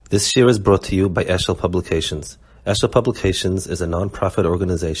This year is brought to you by Eshel Publications. Eshel Publications is a non-profit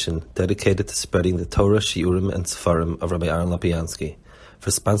organization dedicated to spreading the Torah, Shiurim, and Sefarim of Rabbi Aaron Lapiansky. For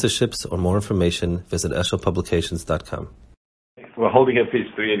sponsorships or more information, visit eshelpublications.com. We're holding at page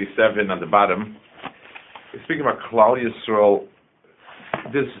 387 on the bottom. We're speaking about Klal Yisrael.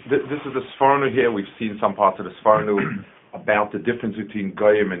 This is the Sforno here. We've seen some parts of the Sforno about the difference between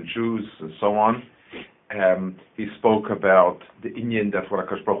Goyim and Jews and so on. He spoke about the Inyan that what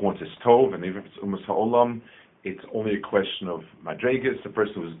HaKadosh Baruch Hu wants is Tov, and even if it's Umas HaOlam, it's only a question of Madregas. The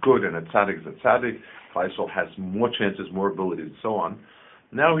person who is good and a tzaddik is a tzaddik. Klal Yisrael has more chances, more ability, and so on.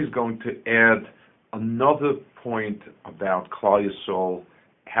 Now he's going to add another point about Klal Yisrael,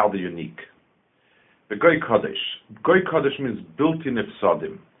 how they're unique. The Goy Kodesh. Goy Kodesh means built-in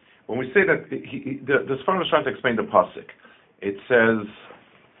Ifsadim. When we say that, the Sforno is trying to explain the pasuk. It says,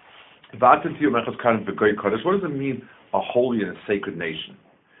 what does it mean, a holy and a sacred nation?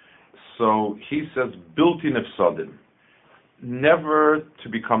 So he says, built-in Ifsadim, never to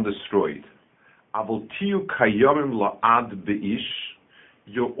become destroyed.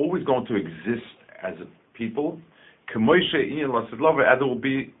 You're always going to exist as a people. And it will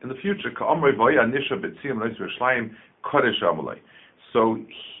be in the future. So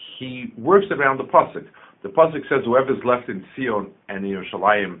he works around the pasuk. The pasuk says, whoever is left in Zion and in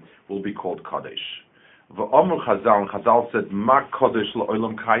Yerushalayim will be called Kadosh. Chazal said, Ma Kadosh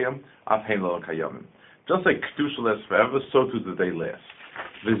la'olam kayam, af hein la'olam kayamim. Just like Kedusha lasts forever, so too do they last.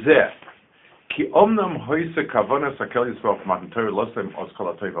 V'zeh, ki omnam hoise kavanas hakel Yisrael Matan Torah losem os kol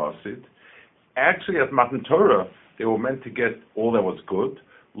ha'tova asid. Actually, at Matan Torah, they were meant to get all that was good.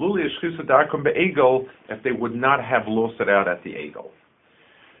 Luli yeshchisa darkom be'egel, if they would not have lost it out at the egel.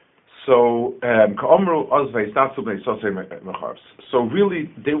 So, so really,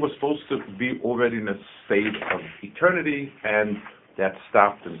 they were supposed to be already in a state of eternity, and that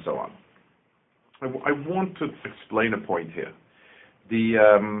stopped, and so on. I want to explain a point here.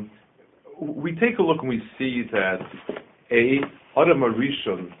 We take a look and we see that Adam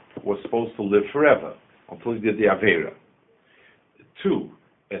Arishon was supposed to live forever until he did the Avera. 2,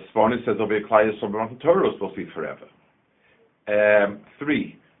 as Sforno says over here, Klal Yisrael Torah was supposed to be forever.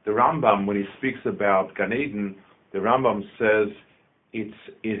 3, the Rambam, when he speaks about Gan Eden, the Rambam says the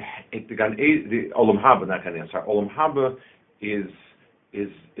Gan Eden, the Olam Haba, not Gan Eden, sorry, Olam Haba is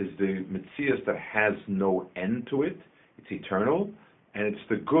the Metzias that has no end to it. It's eternal, and it's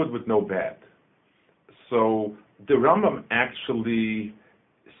the good with no bad. So the Rambam actually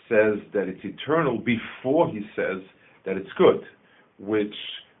says that it's eternal before he says that it's good, which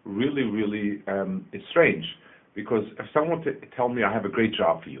really is strange. Because if someone were to tell me I have a great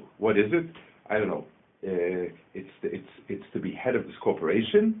job for you, what is it? I don't know. It's to be head of this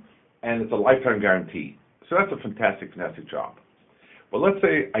corporation, and it's a lifetime guarantee. So that's a fantastic job. But let's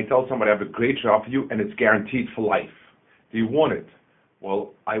say I tell somebody I have a great job for you, and it's guaranteed for life. Do you want it?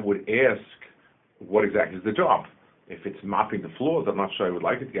 Well, I would ask, what exactly is the job? If it's mopping the floors, I'm not sure I would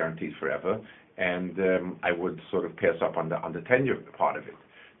like it guaranteed forever, and I would sort of pass up on the tenure part of it.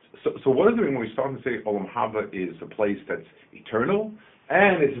 So what does it mean when we start to say Olam Haba is a place that's eternal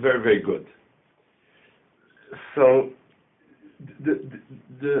and it's very, very good? So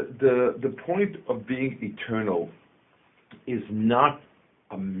the point of being eternal is not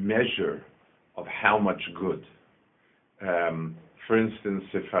a measure of how much good. For instance,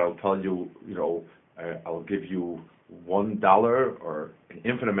 if I'll tell you, I'll give you $1 or an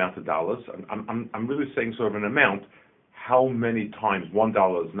infinite amount of dollars, I'm really saying sort of an amount. How many times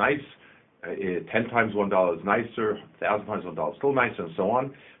 $1 is nice, 10 times $1 is nicer, 1,000 times $1 is still nicer, and so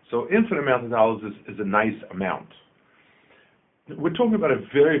on. So infinite amount of dollars is a nice amount. We're talking about a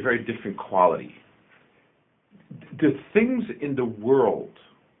very, very different quality. The things in the world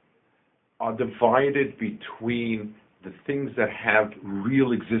are divided between the things that have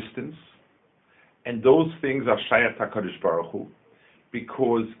real existence, and those things are Shayat HaKadosh Baruch Hu,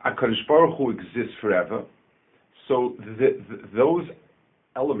 because HaKadosh Baruch Hu exists forever. So those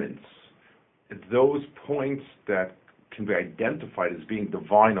elements, those points that can be identified as being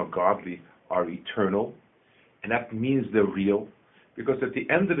divine or godly are eternal, and that means they're real, because at the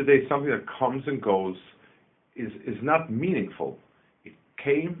end of the day, something that comes and goes is not meaningful. It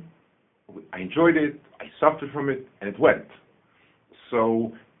came, I enjoyed it, I suffered from it, and it went.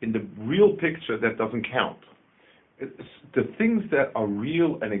 So in the real picture, that doesn't count. The things that are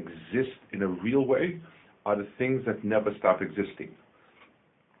real and exist in a real way are the things that never stop existing.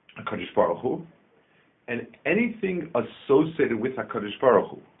 HaKadosh Baruch Hu, and anything associated with HaKadosh Baruch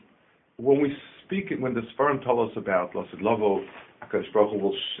Hu. When the Sfarim tell us about Lasid Lavo, HaKadosh Baruch Hu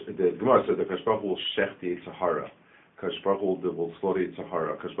will, the Gemara says HaKadosh Baruch Hu will shech the Yitzhahara. Akash Baruch Hu will slaughter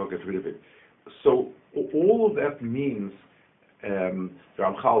Yitzhahara, Akash Baruch Hu gets rid of it. So all of that means,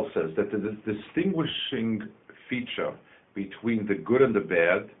 Ramchal says, that the distinguishing feature between the good and the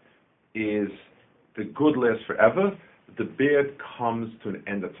bad is the good lasts forever, the bad comes to an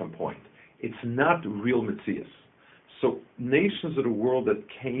end at some point. It's not real Metzias. So nations of the world that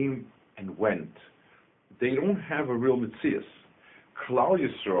came and went, they don't have a real Metzias. Klal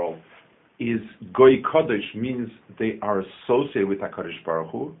Yisrael is Goy Kodesh, means they are associated with HaKadosh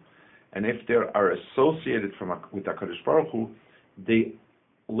Baruch Hu, and if they are associated with HaKadosh Baruch Hu, they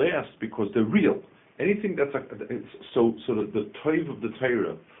last because they're real. Anything that's so the Toiv of the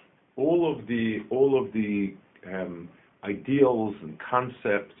Torah, all of the ideals and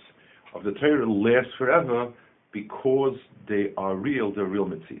concepts of the Torah last forever because they are real. They're real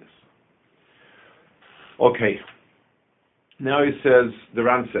Metzias. Okay. Now he says, the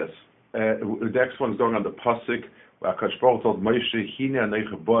Ran says, the next one's going on the pasuk where HaKadosh Baruch Hu told Moshe, "Hine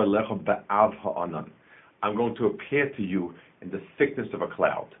anecha bo elecha be'av ha'anan." I'm going to appear to you in the thickness of a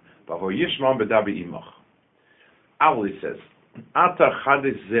cloud. B'avo yishmam b'dabi imach. Avol, he says, Ata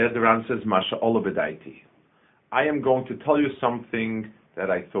chadis zeh, the Ran says, Masha ola b'daiti. I am going to tell you something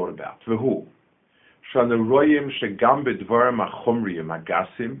that I thought about. V'hu, shana royim shegam b'dvarim ha'chomriyim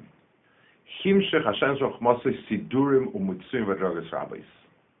ha'gasim, himshech Hashem zochmosei sidurim u'mutzuim v'drogas rabbis.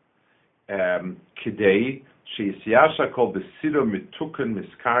 Kidei sheyisyasha kol b'sido mituken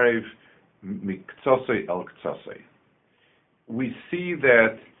miskarev miktsosei el ktsosei. We see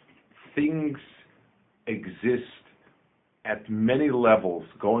that things exist at many levels,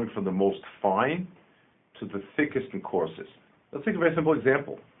 going from the most fine to the thickest and coarsest. Let's take a very simple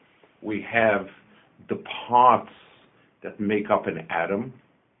example. We have the parts that make up an atom,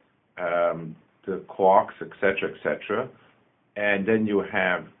 the quarks, etc., and then you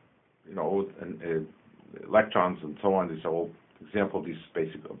have, electrons and so on. These are all examples of these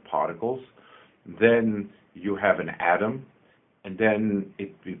basic particles. Then you have an atom, and then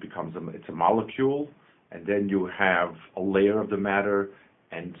it becomes it's a molecule, and then you have a layer of the matter,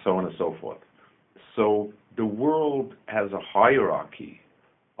 and so on and so forth. So the world has a hierarchy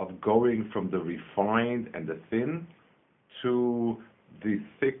of going from the refined and the thin to the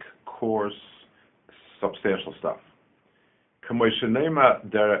thick, coarse, substantial stuff.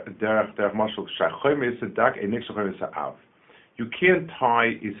 You can't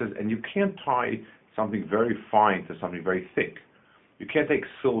tie, he says, and you can't tie something very fine to something very thick. You can't take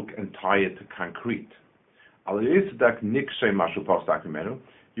silk and tie it to concrete.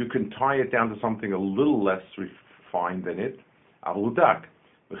 You can tie it down to something a little less refined than it.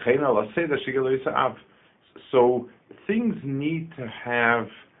 So things need to have,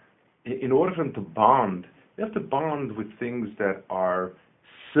 in order for them to bond, they have to bond with things that are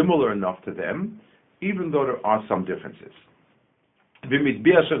similar enough to them, even though there are some differences. And if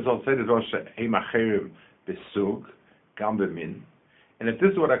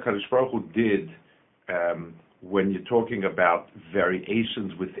this is what HaKadosh Baruch Hu did when you're talking about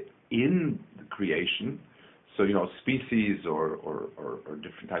variations within the creation, so species or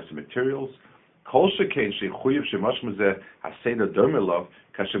different types of materials, so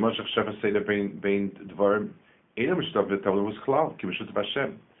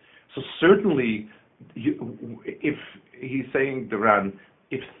certainly, if he's saying, Duran,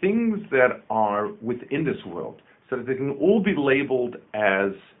 if things that are within this world, so that they can all be labeled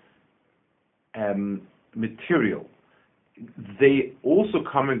as material, they also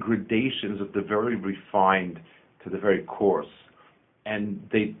come in gradations of the very refined to the very coarse, and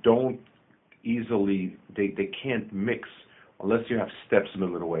they don't easily, they can't mix unless you have steps in the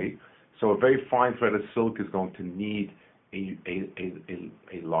little way. So a very fine thread of silk is going to need a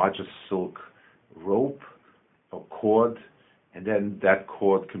larger silk rope or cord, and then that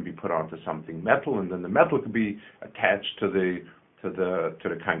cord can be put onto something metal, and then the metal can be attached to the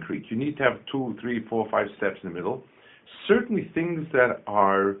concrete. You need to have 2, 3, 4, 5 steps in the middle. Certainly things that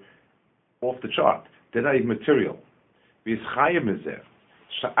are off the chart, they're not even material. So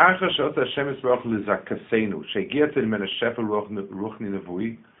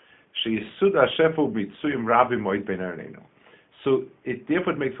it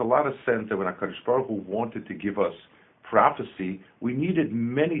therefore makes a lot of sense that when HaKadosh Baruch Hu wanted to give us prophecy, we needed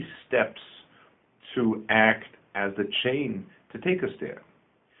many steps to act as the chain to take us there.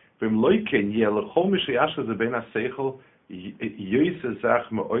 So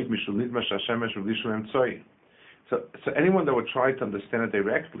anyone that would try to understand it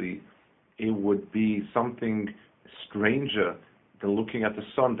directly, it would be something stranger than looking at the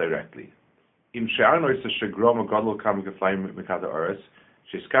sun directly. If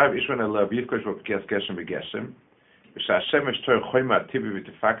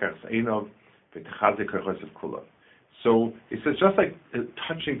So it says just like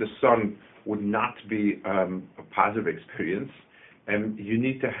touching the sun would not be a positive experience, and you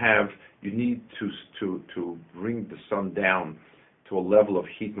need to bring the sun down to a level of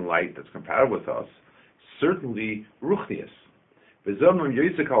heat and light that's compatible with us. Certainly, ruchnius. So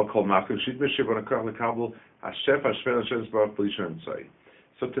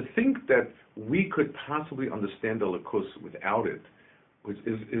to think that we could possibly understand the Lakus without it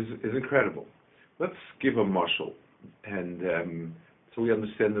is incredible. Let's give a mashal, and so we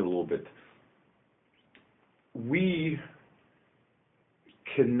understand it a little bit. We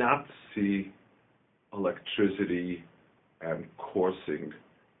cannot see electricity coursing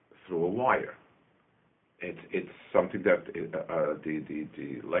through a wire. It's something that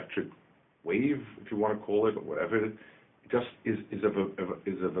the electric wave, if you want to call it, or whatever, it just is of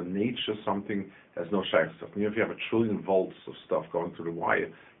a nature something that has no shaykh stuff. If you have 1 trillion volts of stuff going through the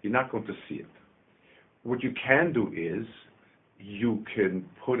wire, you're not going to see it. What you can do is you can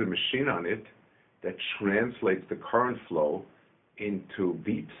put a machine on it that translates the current flow into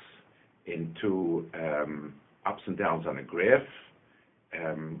beeps, into ups and downs on a graph,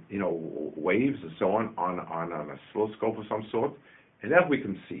 waves and so on an oscilloscope of some sort, and that we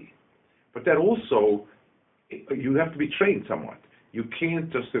can see. But that also, you have to be trained somewhat. You can't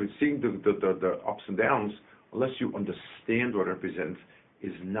just seeing the ups and downs unless you understand what it represents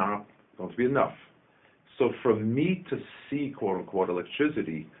is not going to be enough. So for me to see quote unquote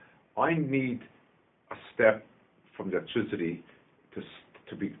electricity, I need a step from the electricity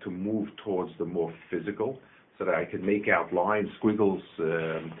to move towards the more physical, so that I can make out lines, squiggles,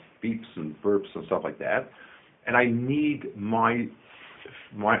 beeps and burps and stuff like that. And I need my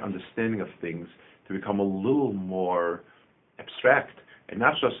understanding of things to become a little more abstract, and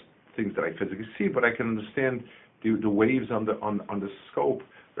not just things that I physically see, but I can understand the waves on the scope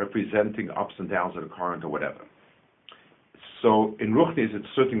representing ups and downs of the current or whatever. So in Ruchnis, it's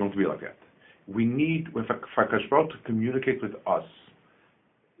certainly going to be like that. We need, for HaKadosh Baruch Hu to communicate with us,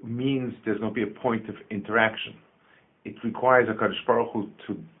 means there's going to be a point of interaction. It requires HaKadosh Baruch Hu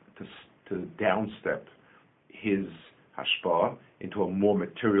to downstep his hashpah into a more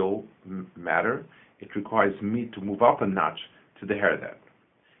material matter. It requires me to move up a notch to the hair that.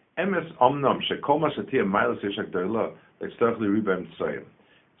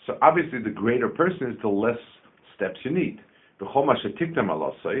 So obviously the greater person is, the less steps you need.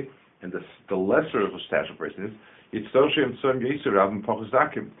 And the lesser of a stature person is, you're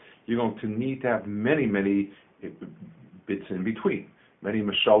going to need to have many bits in between, many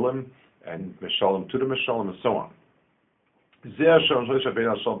mashalim and mashalim to the mashalim and so on.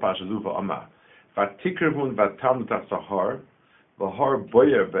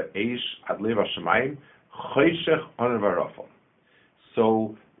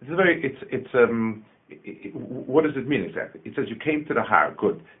 So what does it mean exactly? It says you came to the har.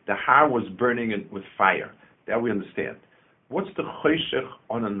 Good. The har was burning with fire. That we understand. What's the choshech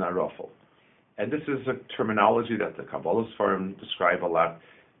on a narofel? And this is a terminology that the Kabbalah firm describe a lot.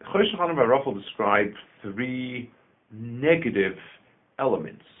 Choshech on a narofel describe 3 negative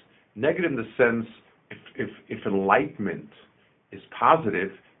elements. Negative in the sense, if enlightenment is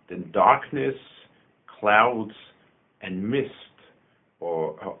positive, then darkness, clouds, and mist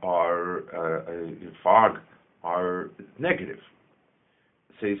or fog are negative.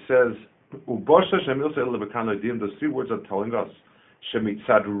 So he says, the 3 words are telling us,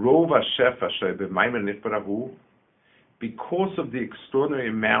 because of the extraordinary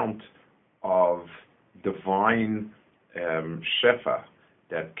amount of divine shefa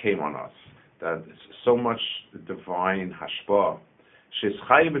that came on us, that so much divine hashpah,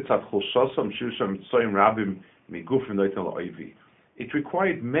 it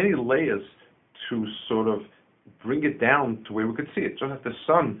required many layers to sort of bring it down to where we could see it. Just like the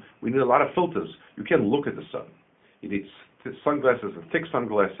sun, we need a lot of filters. You can't look at the sun. You need sunglasses and thick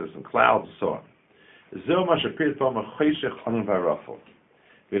sunglasses and clouds and so on.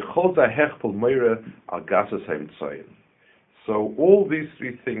 So all these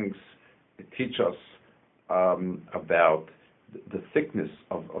 3 things teach us about the thickness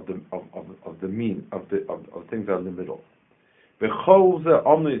of the mean of things that are in the middle.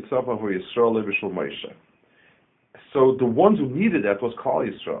 So the ones who needed that was called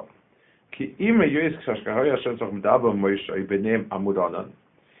Yisro.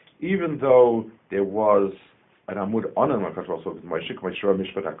 Even though there was an Amud Anan, like also with Moshe, Moshe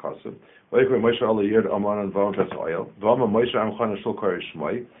Mishpat HaKasim, like Moshe Allah Yerd Aman and Vaam Tes Oil, Vaam Moshe Amchan Shul Kor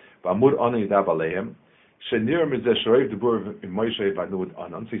Shmoi, Amud Anan Yidab Aleim, Shenir Mizeh Shreiv Debur Moshe Vanud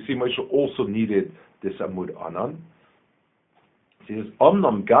Anan. So you see, Moshe also needed this Amud Anan. He says,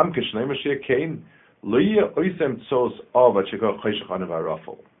 Omnom gam kishnei Mashiach kain, lo yeh oisem tzos ava shekor choshech anav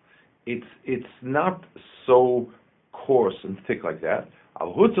arafel. It's not so coarse and thick like that.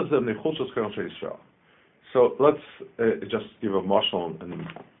 So let's just give a mashal and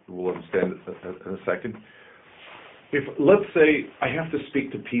we'll understand in a second. If, let's say, I have to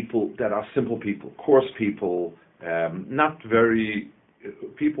speak to people that are simple people, coarse people, not very,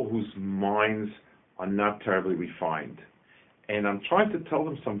 people whose minds are not terribly refined. And I'm trying to tell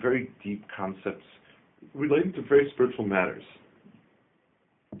them some very deep concepts relating to very spiritual matters.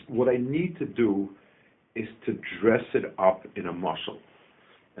 What I need to do is to dress it up in a mashal.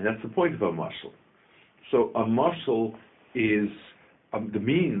 And that's the point of a mashal. So a mashal is the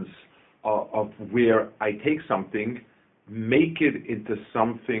means of where I take something, make it into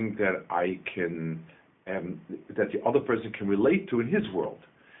something that I can, that the other person can relate to in his world.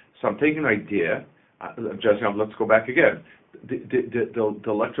 So I'm taking an idea, let's go back again. The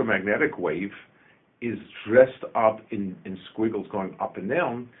electromagnetic wave is dressed up in squiggles going up and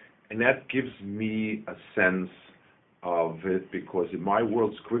down, and that gives me a sense of it, because in my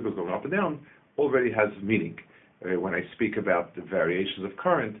world, squiggles going up and down already has meaning. When I speak about the variations of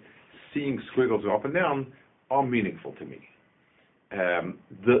current, seeing squiggles go up and down are meaningful to me. And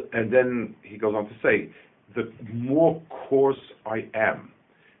then he goes on to say, the more coarse I am,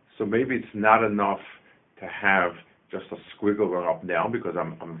 so maybe it's not enough to have just a squiggle going up and down, because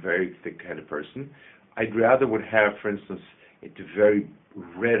I'm a very thick-headed person. I'd rather would have, for instance, it very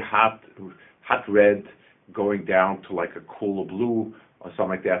hot red going down to like a cooler blue or something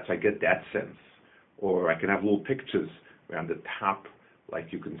like that, so I get that sense. Or I can have little pictures where on the top,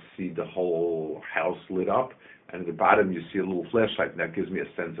 like you can see the whole house lit up, and at the bottom you see a little flashlight, and that gives me a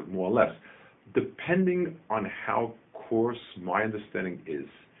sense of more or less. Depending on how coarse my understanding is,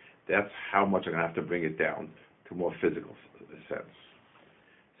 that's how much I'm going to have to bring it down to more physical sense.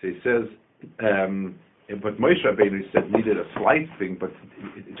 So he says, but Moshe Rabbeinu said needed a slight thing, but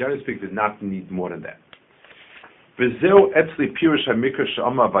generally speaking, did not need more than that. V'zeu etzli pirush hamikra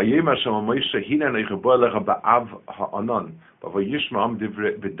she'ama vayema shema Moshe hina neichabo elecha ba'av ha'anan v'yishma am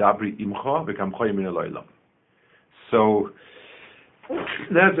v'dabri imcha v'kamcha yamin ha'lo'elam. So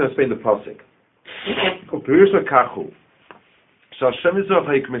that's going to explain the pasuk. Pirush ha'kachu she'Hashem Yisro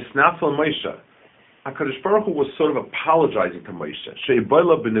ha'ik misnafel Moshe. HaKadosh Baruch Hu was sort of apologizing to Moshe.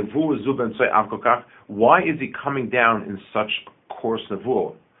 She'eboila b'nevuah zu ben tzei av kol kach. Why is he coming down in such coarse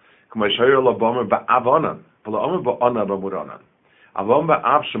nevuah? K'mo she'oyer lo b'omer ba'av onan, v'lo omer ba'onan b'amur onan. Avon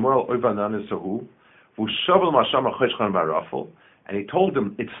ba'av shemor al oiv anan esahu, v'ushavel ma'asham ha'choshchan ba'rafel. And he told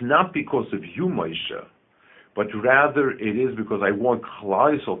him, it's not because of you, Moshe, but rather it is because I want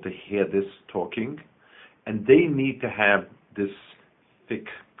Klal Yisrael to hear this talking, and they need to have this thick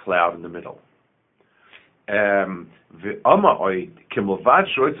cloud in the middle. And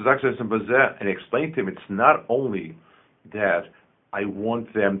explained to him, it's not only that I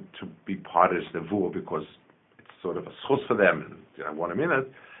want them to be part of this nevuah because it's sort of a schus for them, and I want them in it.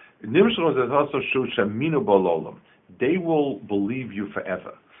 They will believe you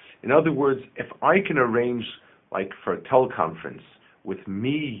forever. In other words, if I can arrange, like for a teleconference with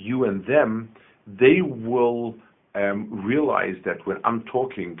me, you, and them, they will realize that when I'm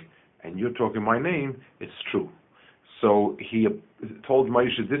talking and you're talking my name, it's true. So he told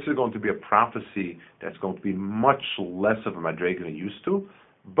Moshe, this is going to be a prophecy that's going to be much less of a madrega than used to,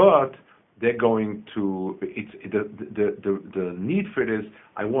 but they're going to, the need for it is,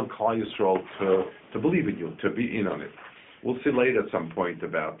 I want Klal Yisrael to believe in you, to be in on it. We'll see later at some point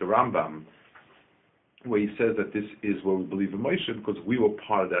about the Rambam, where he says that this is where we believe in Moshe, because we were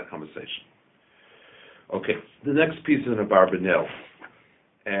part of that conversation. Okay, the next piece is in Abarbanel.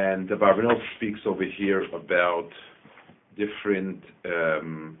 And the Abarbanel speaks over here about different,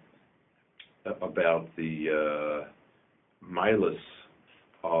 about the milas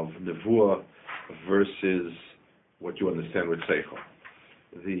of Nevuah versus what you understand with Seichel.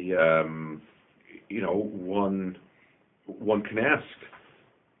 One can ask,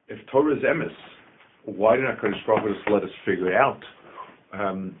 if Torah is emes, why did HaKadosh Baruch Hu just let us figure it out,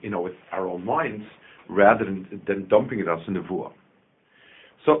 with our own minds, rather than dumping it us in Nevuah?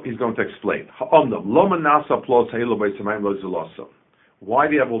 So he's going to explain. Why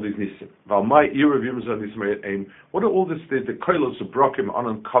do you have all these nisim? What are all this, the koilos of brokim,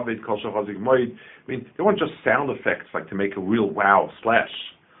 anon kaved, kol shachazik moed? I mean, they weren't just sound effects, like to make a real wow, slash.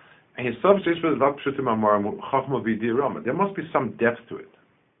 And his subject is there must be some depth to it.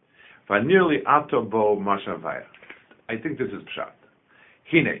 I think this is pshat.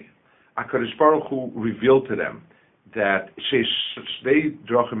 Hine, HaKadosh Baruch Hu revealed to them that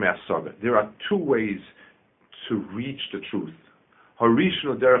there are two ways to reach the truth.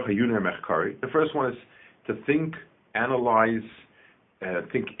 The first one is to think, analyze,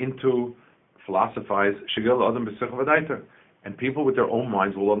 think into, philosophize, and people with their own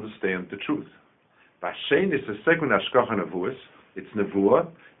minds will understand the truth. The second it's nevuah.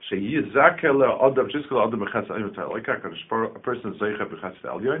 A person is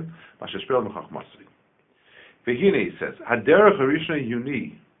he says, "Haderech harishon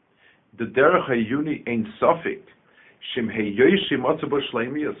yuni, the derech hayuni ein sofik, shim heyoshi matzabu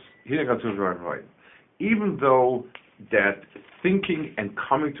shleimius." Even though that thinking and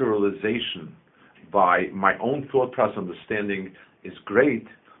coming to realization by my own thought process understanding is great,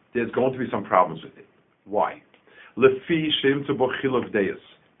 there's going to be some problems with it. Why? Lefi shem tzubo chilov deis.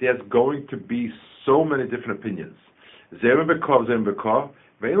 There's going to be so many different opinions. Zem bekov,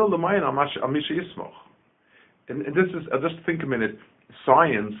 ve'elo l'mayin al misha yismoch. And this is, just think a minute,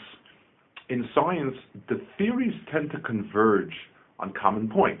 in science, the theories tend to converge on common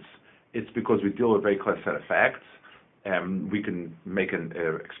points. It's because we deal with a very clear set of facts, and we can make an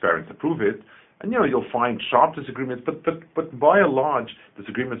experiment to prove it. And you'll find sharp disagreements, but by and large,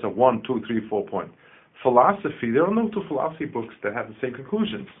 disagreements are 1, 2, 3, 4 points. Philosophy, there are no two philosophy books that have the same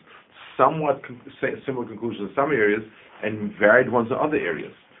conclusions. Somewhat similar conclusions in some areas, and varied ones in other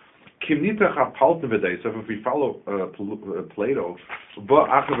areas. So if we follow Plato,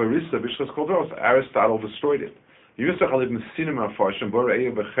 Aristotle destroyed it.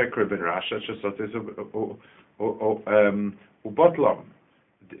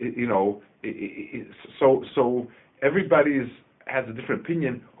 So everybody has a different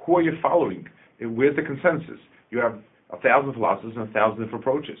opinion. Who are you following? Where's the consensus? You have 1,000 philosophers and 1,000 different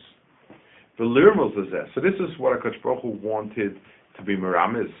approaches. The Lirmos is there. So this is what HaKadosh Baruch Hu wanted to be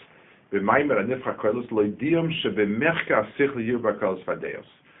Meramis. He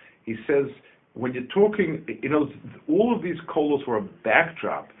says, when you're talking, all of these kolos were a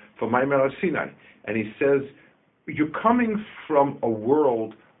backdrop for Maimer Sinai. And he says, you're coming from a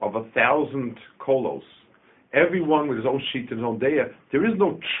world of 1,000 kolos, everyone with his own sheet and his own daya. There is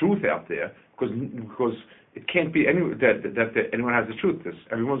no truth out there because it can't be that anyone has the truth.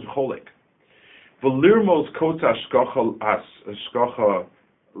 Everyone's cholik. V'lirmos kota ashkocha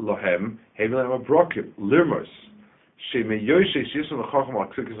lohem hevilam abrokim lirmos shemeyosheish yisro l'chacham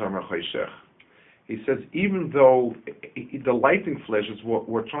al-ksikas ha-merchoshech. He says, even though the lightning flashes,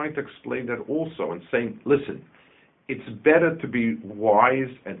 we're trying to explain that also and saying, listen, it's better to be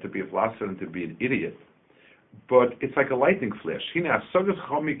wise and to be a philosopher than to be an idiot. But it's like a lightning flash.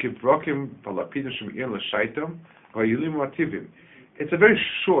 It's a very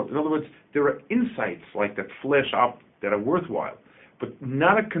short, in other words, there are insights like that flash up that are worthwhile, but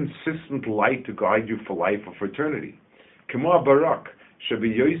not a consistent light to guide you for life or for eternity.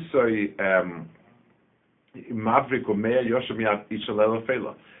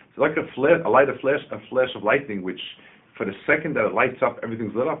 It's like a flash of lightning, which for the second that it lights up,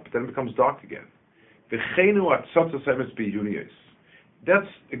 everything's lit up, but then it becomes dark again. That's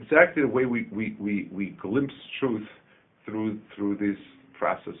exactly the way we glimpse truth through this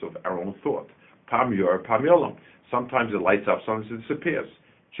process of our own thought. Pam yor, pam yolom. Sometimes it lights up, sometimes it disappears.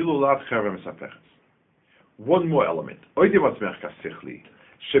 One more element.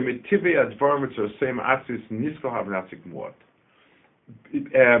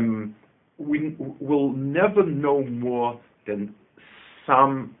 We will never know more than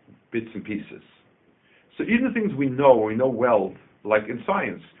some bits and pieces. So even things we know well, like in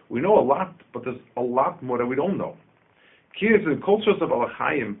science, we know a lot, but there's a lot more that we don't know. Kids and cultures of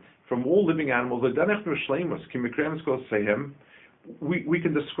Alachayim, from all living animals, we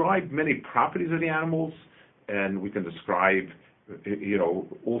can describe many properties of the animals, and we can describe,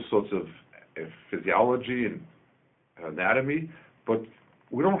 all sorts of physiology and anatomy, but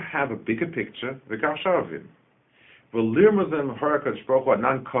we don't have a bigger picture.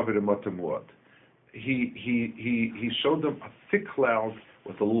 He showed them a thick cloud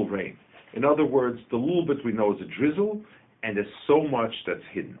with a little rain. In other words, the little bit we know is a drizzle, and there's so much that's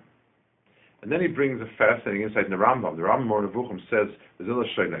hidden. And then he brings a fascinating insight in the Rambam. The Rambam or Nevuchim says,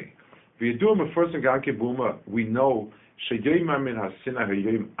 we know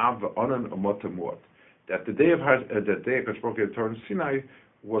that the day of Torah in Sinai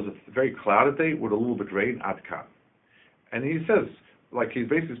was a very clouded day with a little bit of rain, Adkan. And he says, his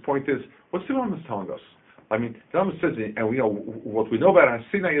basic point is, what's the Rambam telling us? I mean, the Rambam says, and we know what we know about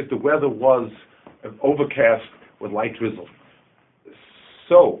Sinai is the weather was overcast with light drizzle.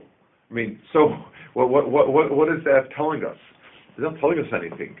 So what is that telling us? It's not telling us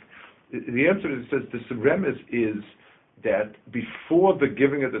anything. The answer is, it says, the premise is that before the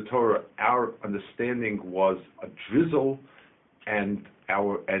giving of the Torah, our understanding was a drizzle and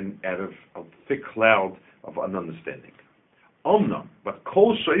out of a thick cloud of ununderstanding. Omnam, but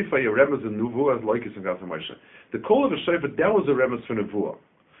kol shofar yeremes in nuvuah as loikis and Gaza Moshe. The call of a shofar, that was a remes for nuvuah.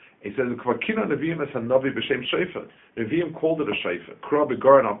 He says, "Kvakina neviim es hanavi b'shem shofar." Neviim called it a shofar. Kra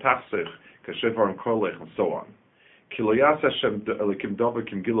begaran al tachsich kashofar and kolech and so on. Kiloyas Hashem elikim davar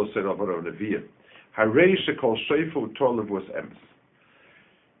kim gilo said avaro neviim. Harei shekol shofar utor levuas emes.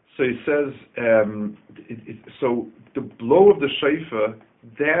 So he says, so the blow of the shofar,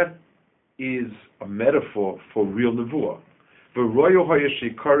 that is a metaphor for real nevuah. V'royo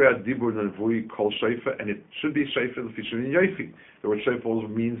hayashikara dibur nevui kol shofar, and it should be shofar l'fishin yofi. The word shofar also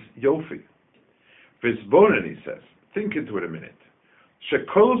means yofi. V'zbonen, he says, think into it a minute.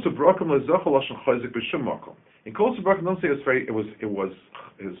 Shekol zebrokim lezochel lashon chayzik b'shum makom. In kol zebrokim, don't say it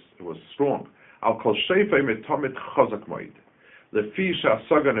was strong. Al kol shofar metamit chazak moed. Lefi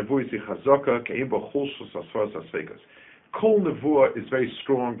sha'asaga nevui si chazaka ke'im bo chulshus asfaras asfekas. Kol nevuah is very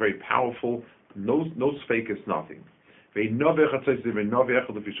strong, very powerful. No sfekas, nothing. So, and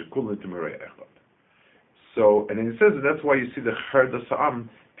then he says, and that's why you see the Cherda Sa'am,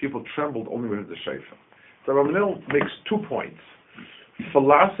 people trembled only when the shofar. So Ramanel makes 2 points.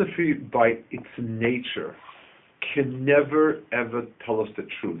 Philosophy, by its nature, can never, ever tell us the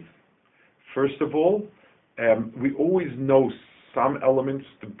truth. First of all, we always know some elements.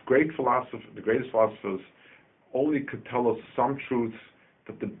 The greatest philosophers only could tell us some truths,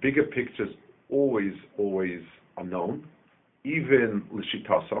 but the bigger picture is always unknown, even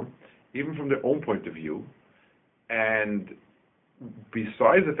l'shitasam, even from their own point of view. And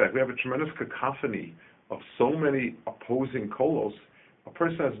besides the fact we have a tremendous cacophony of so many opposing kolos, a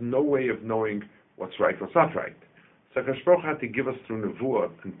person has no way of knowing what's right, what's not right. So HaKadosh Baruch Hu had to give us through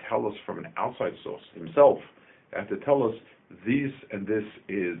nevuah and tell us from an outside source himself. He had to tell us this and this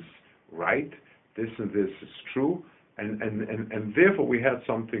is right, this and this is true, and therefore we had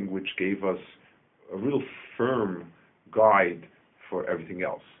something which gave us a real firm guide for everything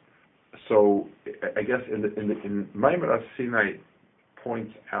else. So I guess in Maimar Sinai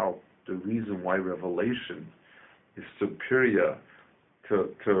points out the reason why revelation is superior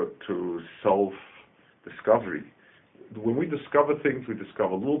to self-discovery. When we discover things, we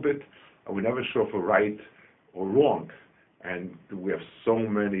discover a little bit, and we're never sure if we're right or wrong. And we have so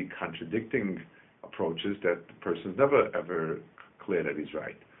many contradicting approaches that the person's never ever clear that he's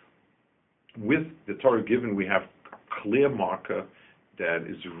right. With the Torah given, we have a clear marker that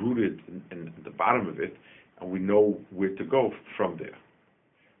is rooted in the bottom of it, and we know where to go from there.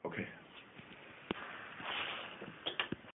 Okay.